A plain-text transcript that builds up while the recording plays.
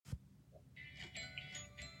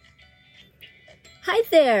Hi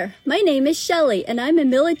there, my name is Shelley, and I'm a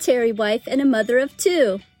military wife and a mother of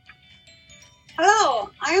two. Hello,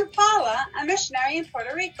 I'm Paula, a missionary in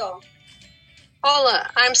Puerto Rico. Paula,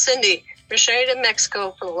 I'm Cindy, missionary to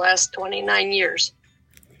Mexico for the last 29 years.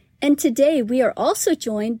 And today we are also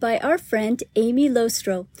joined by our friend Amy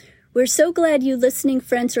Lostroh. We're so glad you listening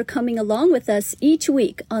friends are coming along with us each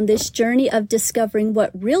week on this journey of discovering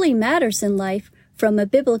what really matters in life from a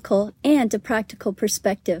biblical and a practical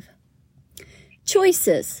perspective.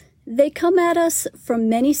 Choices. They come at us from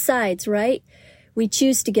many sides, right? We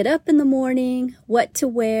choose to get up in the morning, what to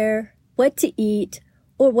wear, what to eat,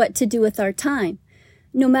 or what to do with our time.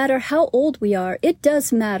 No matter how old we are, it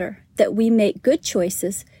does matter that we make good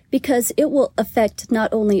choices because it will affect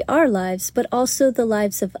not only our lives, but also the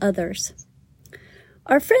lives of others.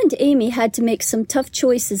 Our friend Amy had to make some tough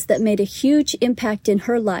choices that made a huge impact in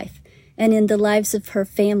her life and in the lives of her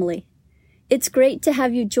family. It's great to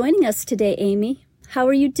have you joining us today, Amy. How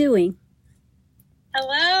are you doing?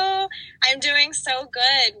 Hello, I'm doing so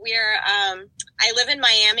good. I live in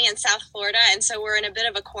Miami in South Florida, and so we're in a bit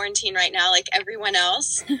of a quarantine right now, like everyone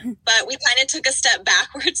else. But we kind of took a step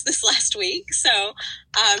backwards this last week. So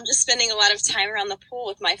just spending a lot of time around the pool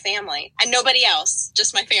with my family and nobody else,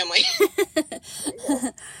 just my family.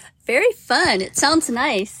 Very fun. It sounds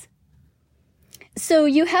nice. So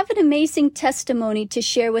you have an amazing testimony to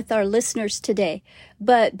share with our listeners today.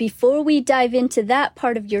 But before we dive into that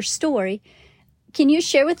part of your story, can you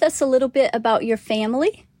share with us a little bit about your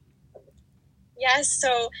family? Yes.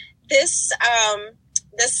 So this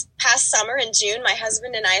past summer in June, my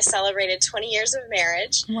husband and I celebrated 20 years of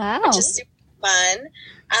marriage. Wow. Which is super fun.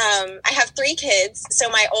 I have 3 kids. So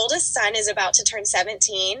my oldest son is about to turn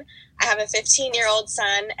 17. I have a 15-year-old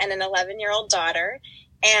son and an 11-year-old daughter.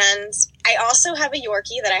 And I also have a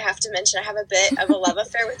Yorkie that I have to mention. I have a bit of a love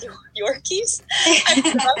affair with Yorkies. I'm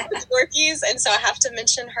in love with Yorkies, and so I have to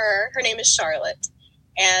mention her. Her name is Charlotte.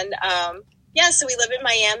 And so we live in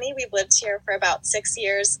Miami. We've lived here for about 6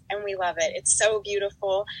 years, and we love it. It's so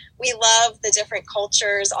beautiful. We love the different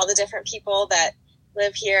cultures, all the different people that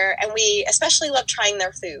live here, and we especially love trying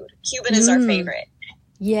their food. Cuban is our favorite.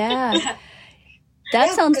 Yeah.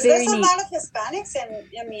 That sounds very neat. There's a lot of Hispanics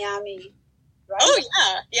in Miami. Right? Oh,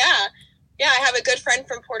 yeah. I have a good friend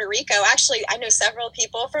from Puerto Rico. Actually, I know several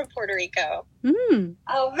people from Puerto Rico. Mm.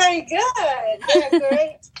 Oh, very good. They're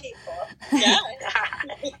great people. Yeah.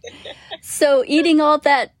 So eating all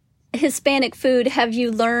that Hispanic food, have you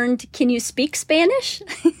learned, can you speak Spanish?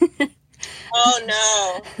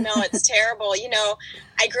 Oh, no, it's terrible.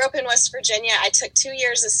 I grew up in West Virginia. I took 2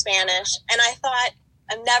 years of Spanish, and I thought,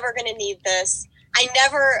 I'm never going to need this. I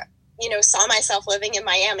never saw myself living in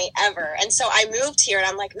Miami ever. And so I moved here and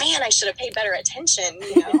I'm like, man, I should have paid better attention,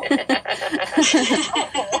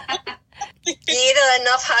 Eat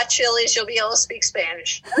enough hot chilies, you'll be able to speak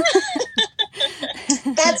Spanish.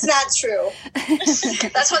 That's not true.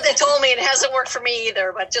 That's what they told me, and it hasn't worked for me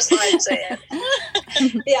either, but just thought I'd say it.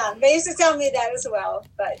 Yeah, they used to tell me that as well,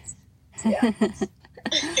 but yeah.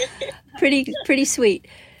 Pretty sweet.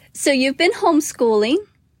 So you've been homeschooling.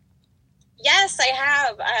 Yes, I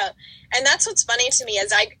have. And that's what's funny to me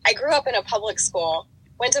is I grew up in a public school,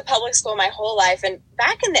 went to public school my whole life. And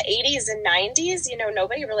back in the 80s and 90s,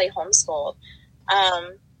 nobody really homeschooled.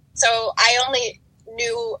 So I only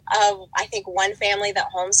knew of, I think, one family that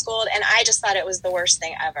homeschooled. And I just thought it was the worst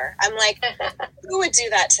thing ever. I'm like, who would do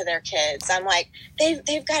that to their kids? I'm like,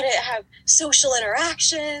 they've got to have social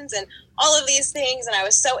interactions and all of these things. And I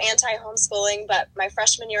was so anti-homeschooling. But my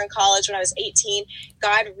freshman year in college, when I was 18,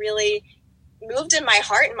 God really moved in my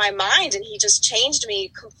heart and my mind, and he just changed me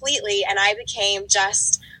completely. And I became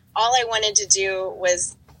just, all I wanted to do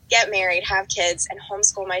was get married, have kids, and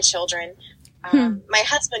homeschool my children. My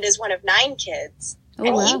husband is one of 9 kids, and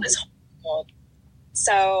he was homeschooled.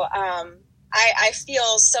 So I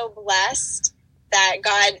feel so blessed that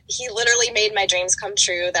God, he literally made my dreams come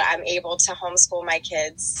true, that I'm able to homeschool my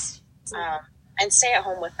kids and stay at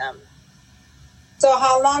home with them. So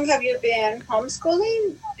how long have you been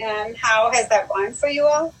homeschooling, and how has that gone for you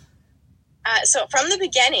all? So from the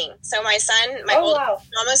beginning. So my son,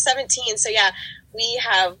 almost 17. So yeah, we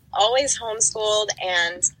have always homeschooled,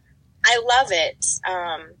 and I love it.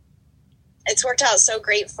 It's worked out so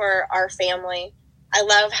great for our family. I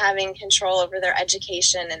love having control over their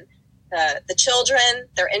education and the children,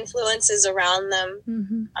 their influences around them.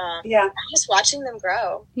 Mm-hmm. Just watching them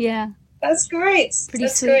grow. Yeah. That's great.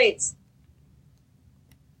 That's sweet. Great.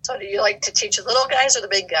 So do you like to teach the little guys or the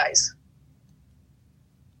big guys?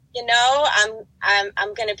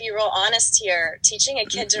 I'm going to be real honest here. Teaching a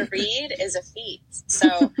kid to read is a feat. So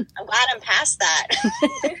I'm glad I'm past that.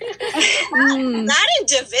 Not in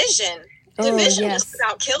division. Division yes. just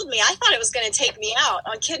about killed me. I thought it was going to take me out.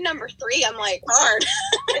 On kid number 3, I'm like, hard.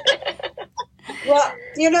 Well,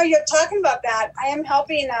 you're talking about that. I am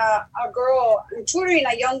helping a girl, I'm tutoring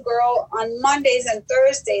a young girl on Mondays and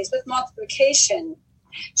Thursdays with multiplication.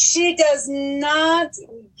 She does not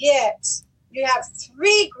get, you have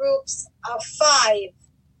 3 groups of 5.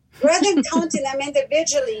 Rather than counting them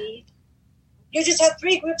individually, you just have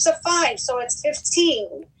 3 groups of 5, so it's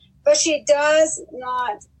 15. But she does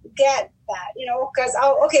not get that, because,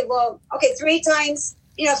 3 times,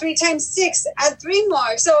 3 times 6, add 3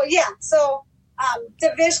 more. So, yeah,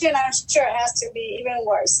 division, I'm sure it has to be even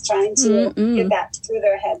worse, trying to get that through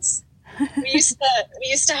their heads. We used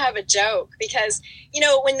to have a joke because,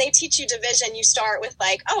 when they teach you division, you start with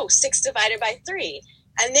 6 divided by 3.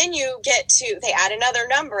 And then they add another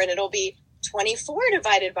number and it'll be 24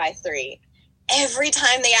 divided by 3. Every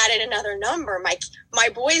time they added another number, my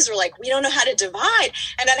boys were like, we don't know how to divide.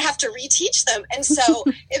 And I'd have to reteach them. And so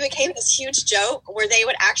it became this huge joke where they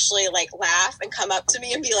would actually laugh and come up to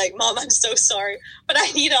me and be like, Mom, I'm so sorry, but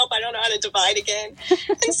I need help. I don't know how to divide again.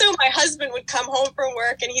 And so my husband would come home from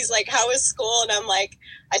work and he's like, how was school? And I'm like,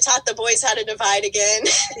 I taught the boys how to divide again.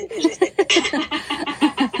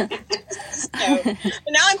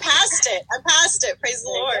 But now I'm past it. Praise the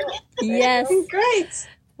Lord. Yes. Great.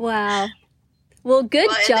 Wow. Well, good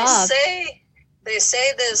job. They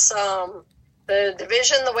say this, the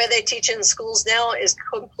division, the way they teach in schools now is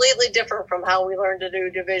completely different from how we learned to do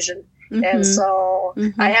division. Mm-hmm. And so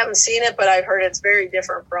I haven't seen it, but I've heard it's very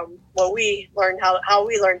different from what we learned, how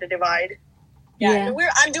we learned to divide. Yeah.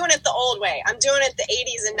 I'm doing it the old way. I'm doing it the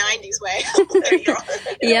 80s and 90s way. There you go.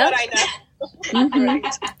 Yeah. What I know.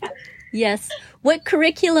 Right. Yes. What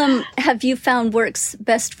curriculum have you found works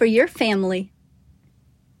best for your family?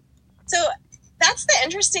 So that's the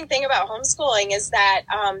interesting thing about homeschooling is that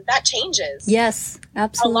that changes. Yes,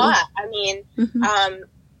 absolutely. A lot. I mean,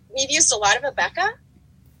 we've used a lot of Abeka,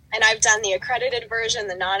 and I've done the accredited version,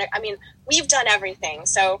 we've done everything.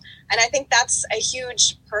 So, and I think that's a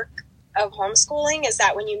huge perk of homeschooling is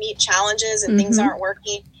that when you meet challenges and things aren't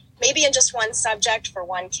working, maybe in just one subject for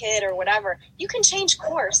one kid or whatever, you can change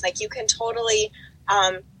course. You can totally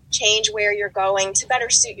change where you're going to better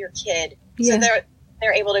suit your kid. Yeah. So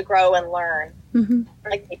they're able to grow and learn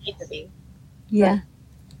like they need to be. Yeah.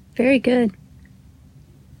 Very good.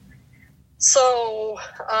 So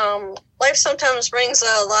life sometimes brings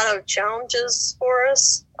a lot of challenges for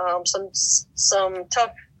us, some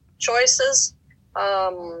tough choices.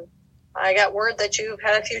 I got word that you've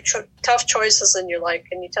had a few tough choices in your life.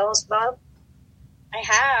 Can you tell us about them? I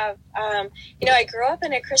have. I grew up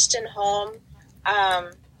in a Christian home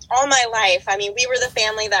all my life. I mean, we were the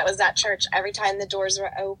family that was at church every time the doors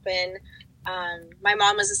were open. My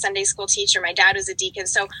mom was a Sunday school teacher. My dad was a deacon.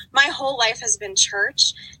 So my whole life has been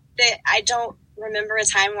church. That I don't remember a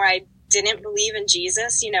time where I didn't believe in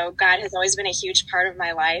Jesus. God has always been a huge part of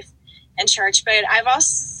my life and church. But I've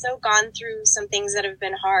also gone through some things that have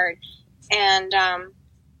been hard. And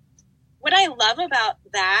what I love about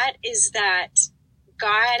that is that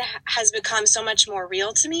God has become so much more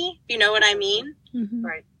real to me. You know what I mean? Mm-hmm.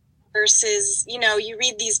 Right. Versus, you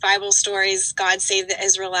read these Bible stories, God saved the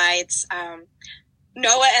Israelites,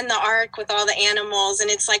 Noah and the ark with all the animals. And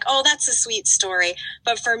it's like, oh, that's a sweet story.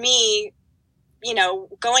 But for me,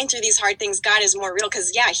 going through these hard things, God is more real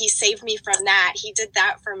because, he saved me from that. He did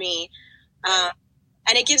that for me.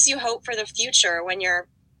 And it gives you hope for the future when you're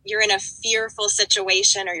in a fearful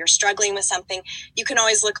situation or you're struggling with something. You can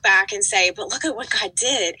always look back and say, but look at what God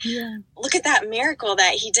did. Yeah. Look at that miracle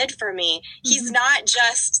that he did for me. Mm-hmm. He's not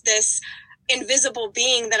just this invisible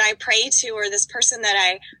being that I pray to or this person that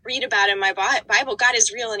I read about in my Bible. God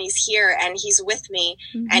is real and he's here and he's with me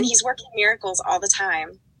and he's working miracles all the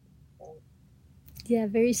time. Yeah,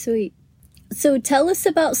 very sweet. So tell us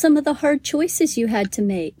about some of the hard choices you had to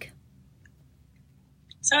make.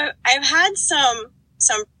 So I've had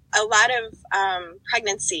a lot of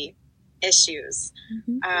pregnancy issues.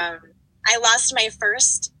 I lost my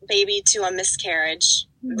first baby to a miscarriage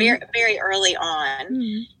very, very early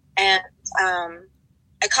on. And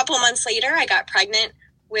a couple months later, I got pregnant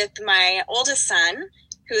with my oldest son,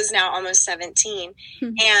 who is now almost 17.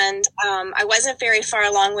 And I wasn't very far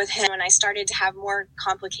along with him when I started to have more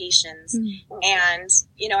complications. And,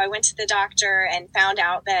 I went to the doctor and found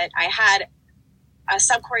out that I had a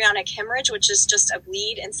subchorionic hemorrhage, which is just a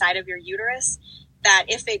bleed inside of your uterus that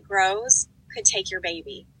if it grows could take your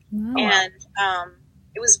baby. Wow. And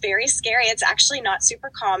it was very scary. It's actually not super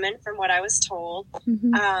common from what I was told.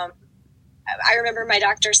 I remember my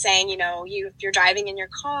doctor saying, if you're driving in your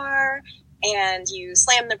car and you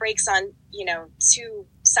slam the brakes on, too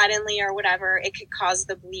suddenly or whatever, it could cause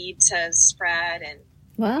the bleed to spread and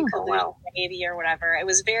you could lose a baby or whatever. It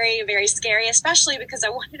was very, very scary, especially because I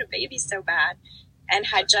wanted a baby so bad and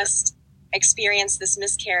had just experienced this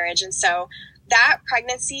miscarriage. And so that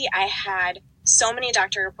pregnancy, I had so many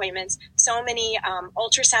doctor appointments, so many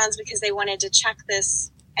ultrasounds because they wanted to check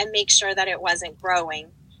this and make sure that it wasn't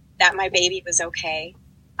growing, that my baby was okay.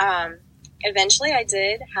 Eventually I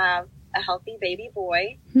did have a healthy baby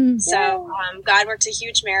boy. So God worked a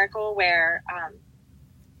huge miracle where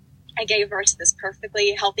I gave birth to this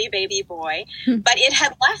perfectly healthy baby boy, but it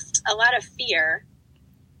had left a lot of fear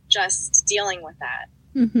just dealing with that.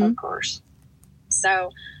 Of course.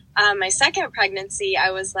 So my second pregnancy,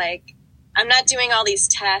 I was like, I'm not doing all these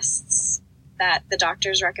tests that the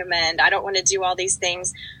doctors recommend. I don't want to do all these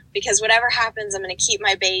things because whatever happens, I'm going to keep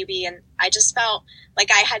my baby. And I just felt like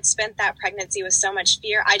I had spent that pregnancy with so much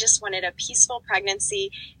fear. I just wanted a peaceful pregnancy.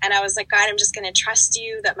 And I was like, God, I'm just going to trust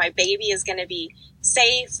you that my baby is going to be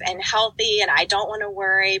safe and healthy. And I don't want to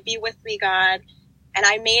worry. Be with me, God. And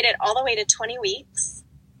I made it all the way to 20 weeks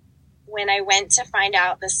when I went to find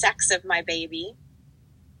out the sex of my baby.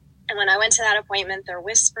 And when I went to that appointment, they're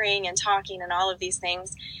whispering and talking and all of these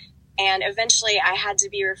things. And eventually I had to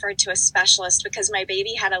be referred to a specialist because my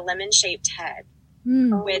baby had a lemon-shaped head,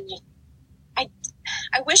 which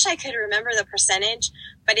I wish I could remember the percentage,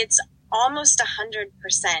 but it's almost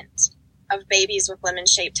 100% of babies with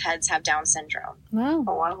lemon-shaped heads have Down syndrome. Wow.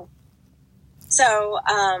 Oh, wow. So,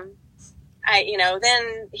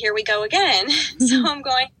 then here we go again. So I'm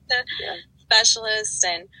going to specialist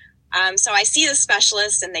and so I see the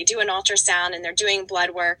specialist and they do an ultrasound and they're doing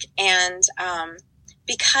blood work. And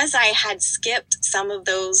because I had skipped some of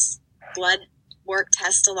those blood work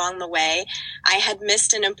tests along the way, I had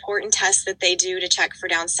missed an important test that they do to check for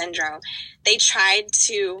Down syndrome. They tried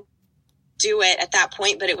to do it at that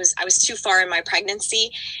point, but I was too far in my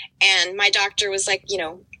pregnancy. And my doctor was like,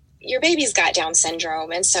 your baby's got Down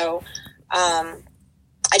syndrome. And so I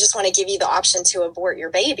just want to give you the option to abort your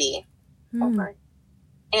baby. Okay.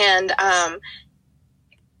 And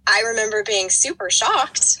I remember being super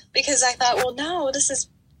shocked because I thought, well, no, this is,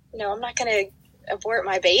 I'm not going to abort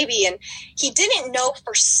my baby. And he didn't know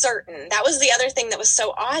for certain. That was the other thing that was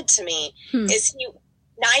so odd to me is he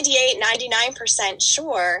 99%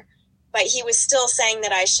 sure, but he was still saying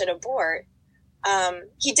that I should abort.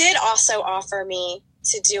 He did also offer me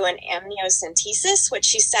to do an amniocentesis, which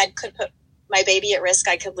he said could put my baby at risk.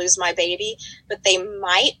 I could lose my baby, but they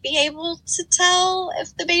might be able to tell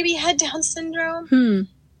if the baby had Down syndrome.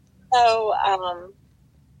 So I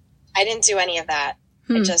didn't do any of that.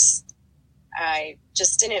 I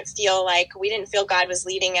just didn't feel like we didn't feel God was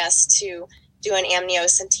leading us to do an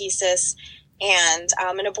amniocentesis, and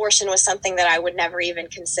an abortion was something that I would never even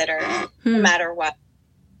consider, no matter what.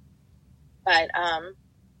 But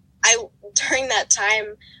during that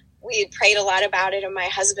time, we had prayed a lot about it, and my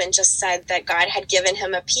husband just said that God had given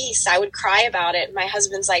him a peace. I would cry about it. My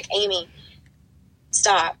husband's like, Amy,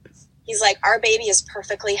 stop. He's like, our baby is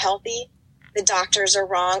perfectly healthy. The doctors are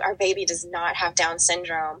wrong. Our baby does not have Down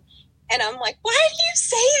syndrome. And I'm like, why do you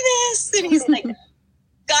say this? And he's like,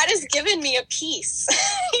 God has given me a peace.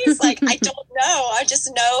 He's like, I don't know. I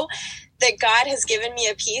just know that God has given me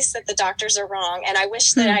a peace that the doctors are wrong. And I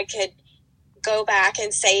wish that I could go back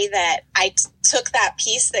and say that I took that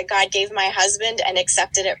peace that God gave my husband and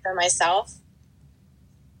accepted it for myself.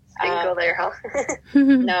 Didn't go there, huh?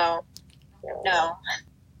 No.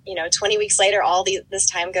 20 weeks later, this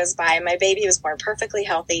time goes by. My baby was born perfectly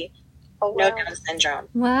healthy. Oh, wow. No Down syndrome.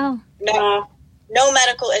 Wow. No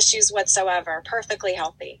medical issues whatsoever. Perfectly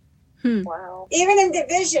healthy. Wow. Even in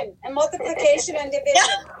division and multiplication and division.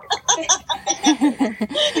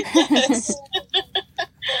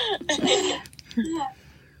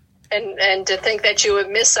 And to think that you would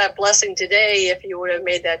miss that blessing today if you would have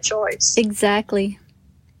made that choice. Exactly.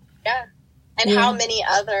 Yeah. And how many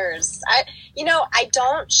others? I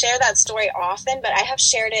don't share that story often, but I have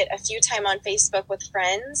shared it a few times on Facebook with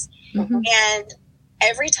friends. And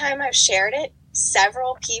every time I've shared it,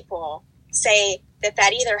 several people say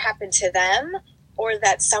that either happened to them or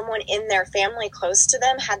that someone in their family close to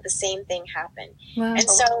them had the same thing happen. Wow. And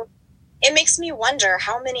so it makes me wonder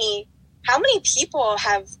how many people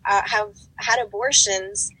have had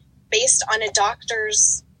abortions based on a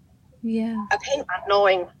doctor's opinion. Not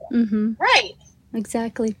knowing. Right.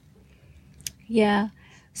 Exactly. Yeah.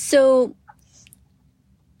 So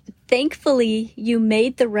thankfully you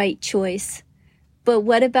made the right choice. But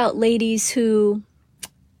what about ladies who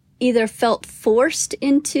either felt forced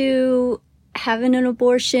into having an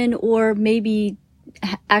abortion or maybe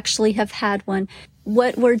actually have had one?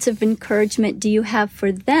 What words of encouragement do you have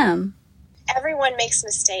for them? everyone makes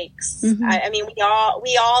mistakes. I mean, we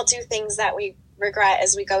all do things that we regret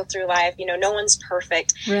as we go through life. You know, no one's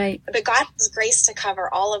perfect, right? But God has grace to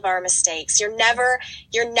cover all of our mistakes. You're never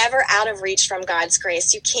out of reach from God's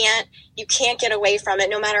grace. You can't get away from it,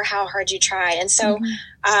 no matter how hard you try. And so,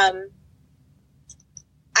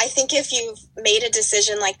 I think if you've made a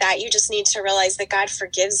decision like that, you just need to realize that God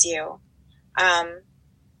forgives you, and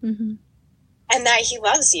that He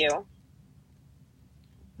loves you.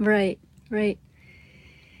 Right.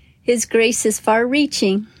 His grace is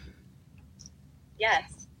far-reaching.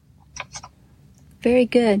 Yes. Very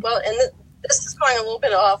good. Well, and this is going a little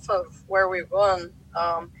bit off of where we've gone,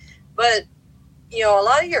 but you know, a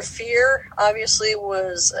lot of your fear obviously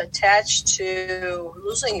was attached to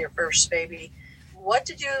losing your first baby. What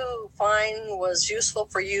did you find was useful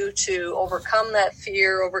for you to overcome that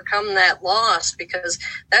fear, overcome that loss? Because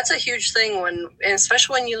that's a huge thing and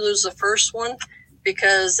especially when you lose the first one,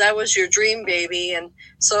 because that was your dream baby. And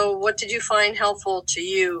so what did you find helpful to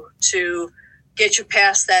you to get you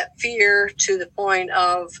past that fear to the point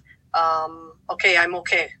of, okay, I'm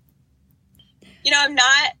okay? You know,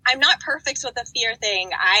 I'm not perfect with the fear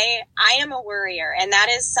thing. I am a worrier, and that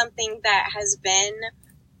is something that has been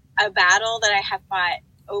a battle that I have fought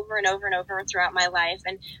over and over and over throughout my life.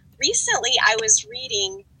 And recently I was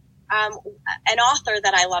reading an author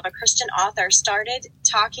that I love, a Christian author, started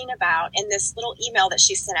talking about in this little email that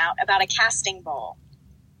she sent out about a casting bowl.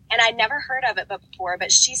 And I'd never heard of it before,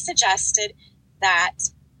 but she suggested that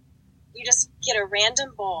you just get a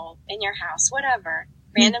random bowl in your house, whatever,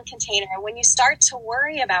 random container. And when you start to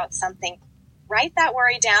worry about something, write that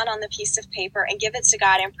worry down on the piece of paper and give it to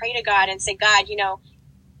God and pray to God and say, God, you know,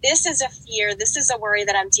 this is a fear, this is a worry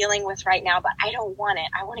that I'm dealing with right now, but I don't want it.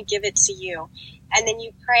 I want to give it to you. And then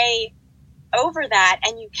you pray over that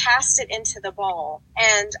and you cast it into the bowl.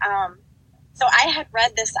 And so I had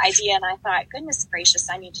read this idea and I thought, goodness gracious,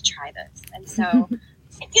 I need to try this. And so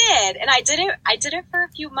I did. And I did it for a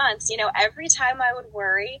few months. You know, every time I would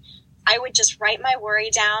worry, I would just write my worry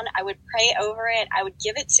down. I would pray over it. I would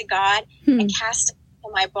give it to God and cast it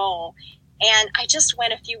in my bowl. And I just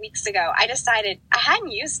went a few weeks ago. I decided I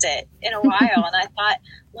hadn't used it in a while. And I thought,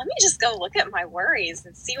 let me just go look at my worries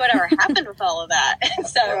and see whatever happened with all of that. And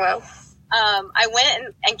so I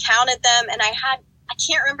went and counted them. And I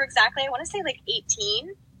can't remember exactly. I want to say like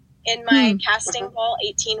 18 in my casting bowl,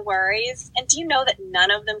 18 worries. And do you know that none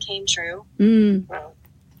of them came true?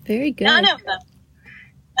 Very good. None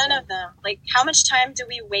of them. Like, how much time do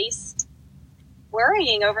we waste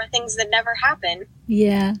worrying over things that never happen?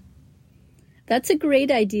 Yeah. That's a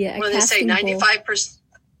great idea. Well, they say 95%.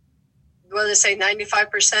 Well, they say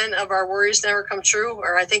 95% of our worries never come true,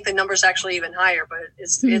 or I think the number's actually even higher, but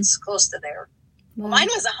it's close to there. Wow. Mine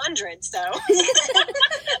was 100, so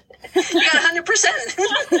you got 100%.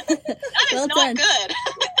 That is well not done.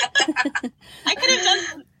 Good. I could have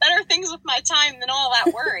done better things with my time than all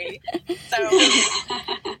that worry.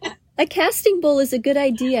 So. A casting bowl is a good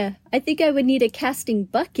idea. I think I would need a casting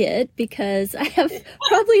bucket because I have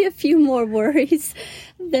probably a few more worries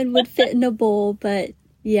than would fit in a bowl. But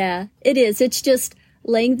yeah, it is. It's just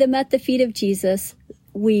laying them at the feet of Jesus.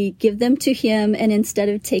 We give them to Him, and instead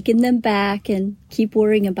of taking them back and keep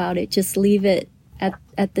worrying about it, just leave it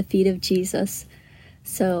at the feet of Jesus.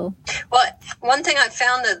 So, well, one thing I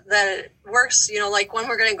found that it works, you know, like when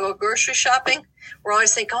we're going to go grocery shopping, we're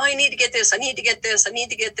always thinking, oh, I need to get this, I need to get this, I need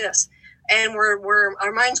to get this. And we're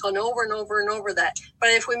our mind's going over and over and over that. But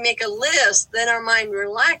if we make a list, then our mind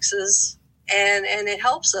relaxes and it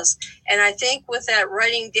helps us. And I think with that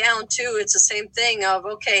writing down too, it's the same thing of,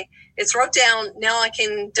 okay, it's wrote down, now I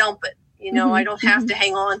can dump it. You know, I don't have to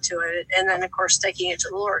hang on to it. And then, of course, taking it to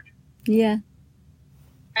the Lord. Yeah.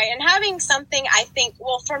 Right, and having something, I think,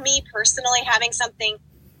 well, for me personally, having something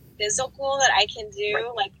physical that I can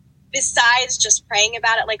do, like, besides just praying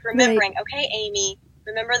about it, like remembering, okay, Amy,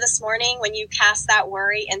 remember this morning when you cast that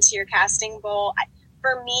worry into your casting bowl?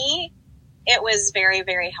 For me, it was very,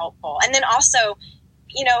 very helpful. And then also,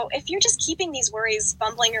 you know, if you're just keeping these worries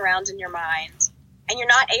bumbling around in your mind and you're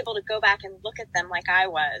not able to go back and look at them like I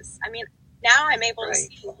was, I mean, now I'm able to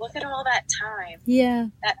see, look at all that time. Yeah.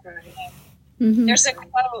 There's a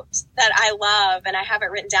quote that I love, and I have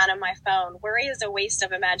it written down on my phone. Worry is a waste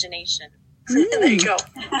of imagination. There you go.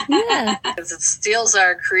 Yeah. Because it steals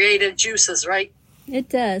our creative juices, right? It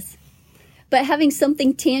does. But having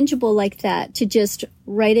something tangible like that to just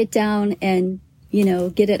write it down and, you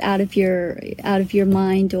know, get it out of your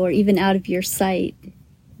mind or even out of your sight.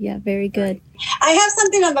 Yeah, very good. I have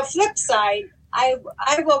something on the flip side. I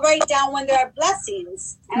will write down when there are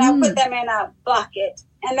blessings, and I'll put them in a bucket.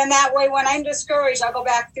 And then that way, when I'm discouraged, I'll go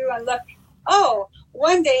back through and look, oh,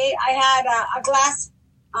 one day I had a glass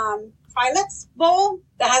Pilot's bowl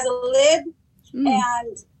that has a lid,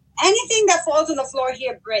 and anything that falls on the floor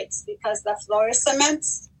here breaks because the floor is cement,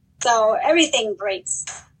 so everything breaks.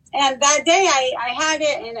 And that day I had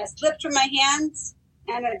it and it slipped through my hands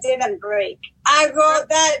and it didn't break. I wrote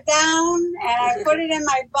that down and I put it in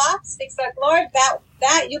my box because, like, Lord,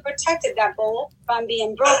 that you protected that bowl from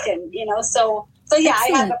being broken, you know. So yeah,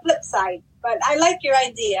 excellent. I have a flip side, but I like your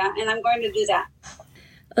idea and I'm going to do that.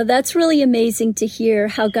 Oh, that's really amazing to hear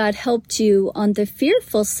how God helped you on the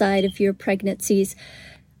fearful side of your pregnancies.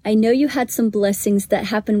 I know you had some blessings that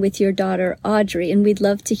happened with your daughter, Audrey, and we'd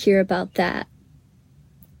love to hear about that.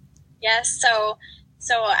 Yes, so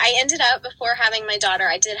I ended up, before having my daughter,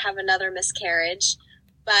 I did have another miscarriage,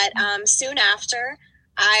 but soon after,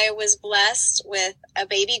 I was blessed with a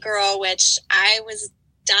baby girl, which I was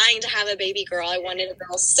dying to have a baby girl. I wanted a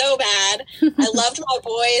girl so bad. I loved my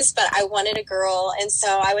boys, but I wanted a girl, and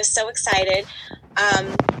so I was so excited.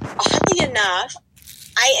 Oddly enough,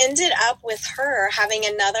 I ended up with her having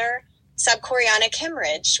another subchorionic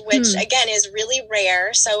hemorrhage, which again is really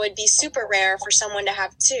rare, so it'd be super rare for someone to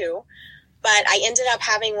have two, but I ended up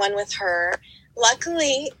having one with her.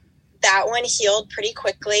 Luckily, that one healed pretty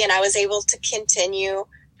quickly, and I was able to continue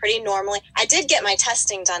pretty normally. I did get my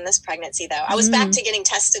testing done this pregnancy, though. I was back to getting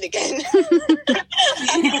tested again.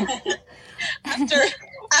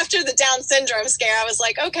 After the Down syndrome scare, I was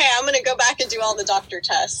like, okay, I'm going to go back and do all the doctor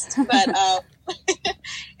tests. But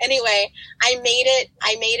anyway, I made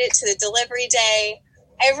it to the delivery day.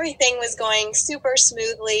 Everything was going super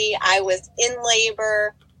smoothly. I was in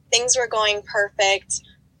labor. Things were going perfect.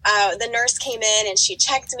 The nurse came in and she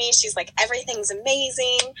checked me. She's like, everything's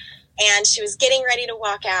amazing. And she was getting ready to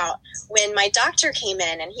walk out when my doctor came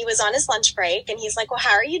in, and he was on his lunch break, and he's like, well,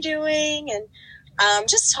 how are you doing? And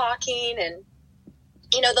just talking. And,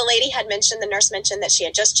 you know, the nurse mentioned that she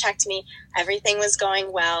had just checked me. Everything was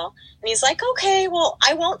going well. And he's like, okay, well,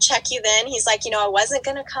 I won't check you then. He's like, you know, I wasn't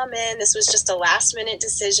going to come in. This was just a last minute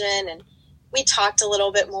decision. And we talked a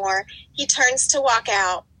little bit more. He turns to walk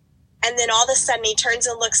out. And then all of a sudden he turns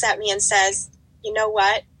and looks at me and says, you know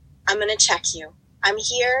what? I'm going to check you. I'm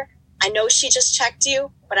here. I know she just checked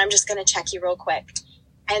you, but I'm just going to check you real quick.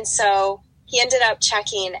 And so he ended up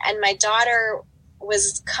checking, and my daughter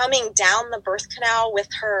was coming down the birth canal with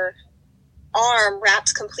her arm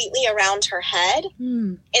wrapped completely around her head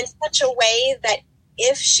in such a way that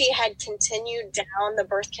if she had continued down the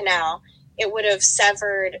birth canal, it would have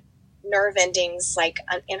severed nerve endings like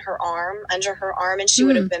in her arm, under her arm, and she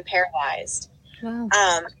would have been paralyzed. Wow.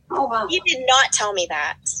 Wow. He did not tell me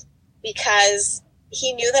that because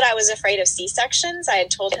he knew that I was afraid of C-sections. I had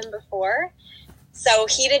told him before. So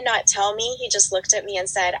he did not tell me. He just looked at me and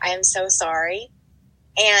said, I am so sorry.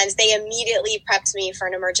 And they immediately prepped me for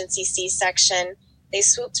an emergency C-section. They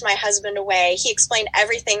swooped my husband away. He explained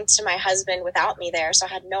everything to my husband without me there, so I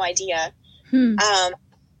had no idea.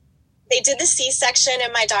 They did the C-section,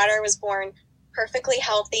 and my daughter was born perfectly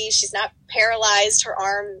healthy. She's not paralyzed. Her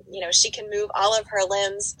arm, you know, she can move all of her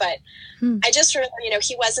limbs. But I just remember, you know,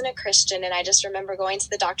 he wasn't a Christian. And I just remember going to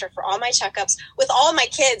the doctor for all my checkups with all my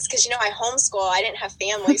kids. Cause you know, I homeschool, I didn't have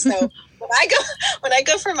family. So when I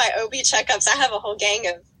go for my OB checkups, I have a whole gang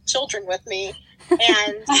of children with me.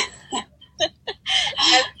 And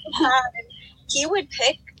he would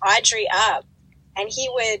pick Audrey up and he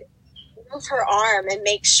would move her arm and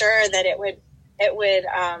make sure that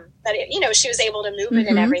she was able to move it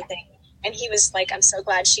and everything. And he was like, I'm so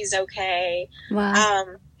glad she's okay. Wow.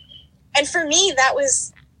 And for me, that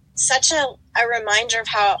was such a reminder of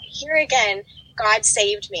how, here again, God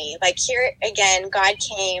saved me. Like, here again, God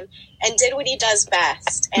came and did what he does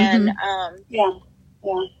best. And I'm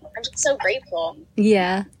just so grateful.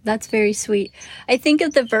 Yeah, that's very sweet. I think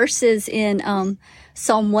of the verses in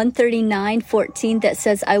Psalm 139:14 that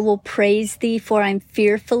says, I will praise thee, for I'm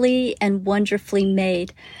fearfully and wonderfully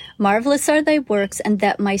made. Marvelous are thy works, and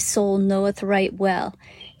that my soul knoweth right well.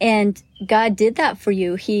 And God did that for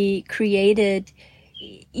you. He created,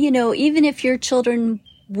 you know, even if your children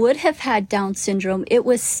would have had Down syndrome, it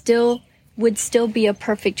would still be a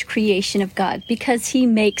perfect creation of God because he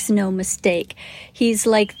makes no mistake. He's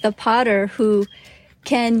like the potter who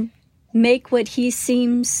can make what he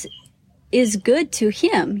seems is good to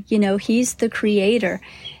him. You know, he's the creator.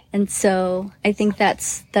 And so I think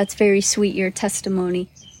that's very sweet, your testimony.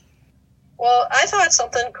 Well, I thought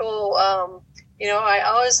something cool. You know, I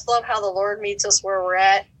always love how the Lord meets us where we're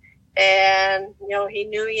at. And, you know, he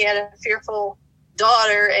knew he had a fearful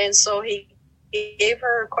daughter. And so he gave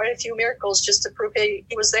her quite a few miracles just to prove he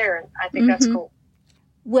was there. And I think that's cool.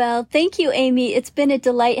 Well, thank you, Amy. It's been a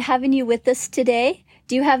delight having you with us today.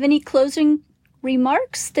 Do you have any closing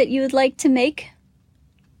remarks that you would like to make?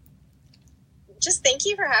 Just thank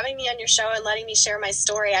you for having me on your show and letting me share my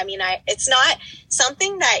story. I mean, it's not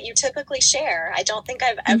something that you typically share. I don't think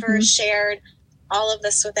I've ever shared all of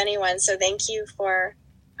this with anyone. So thank you for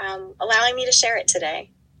allowing me to share it today.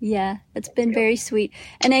 Yeah, it's been very sweet.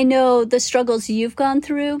 And I know the struggles you've gone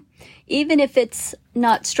through, even if it's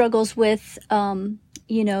not struggles with,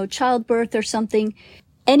 childbirth or something,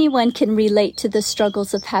 anyone can relate to the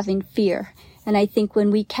struggles of having fear. And I think when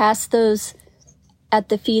we cast those at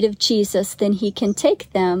the feet of Jesus, then he can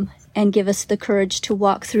take them and give us the courage to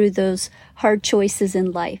walk through those hard choices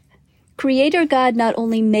in life. Creator God not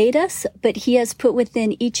only made us, but he has put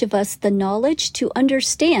within each of us the knowledge to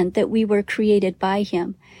understand that we were created by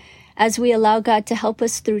him. As we allow God to help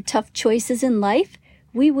us through tough choices in life,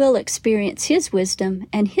 we will experience his wisdom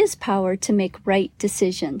and his power to make right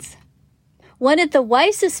decisions. One of the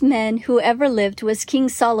wisest men who ever lived was King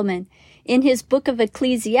Solomon. In his book of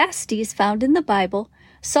Ecclesiastes, found in the Bible,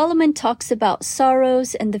 Solomon talks about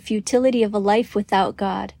sorrows and the futility of a life without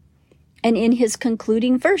God. And in his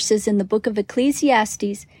concluding verses in the book of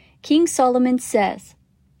Ecclesiastes, King Solomon says,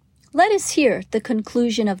 "Let us hear the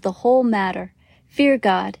conclusion of the whole matter. Fear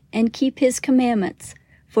God and keep his commandments,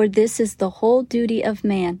 for this is the whole duty of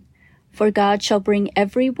man. For God shall bring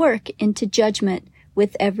every work into judgment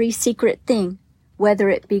with every secret thing, whether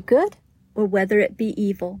it be good or whether it be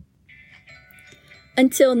evil."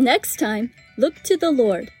 Until next time, look to the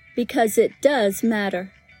Lord, because it does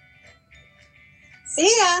matter.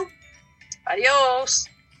 See ya. Adios.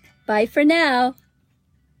 Bye for now.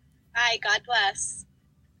 Bye. God bless.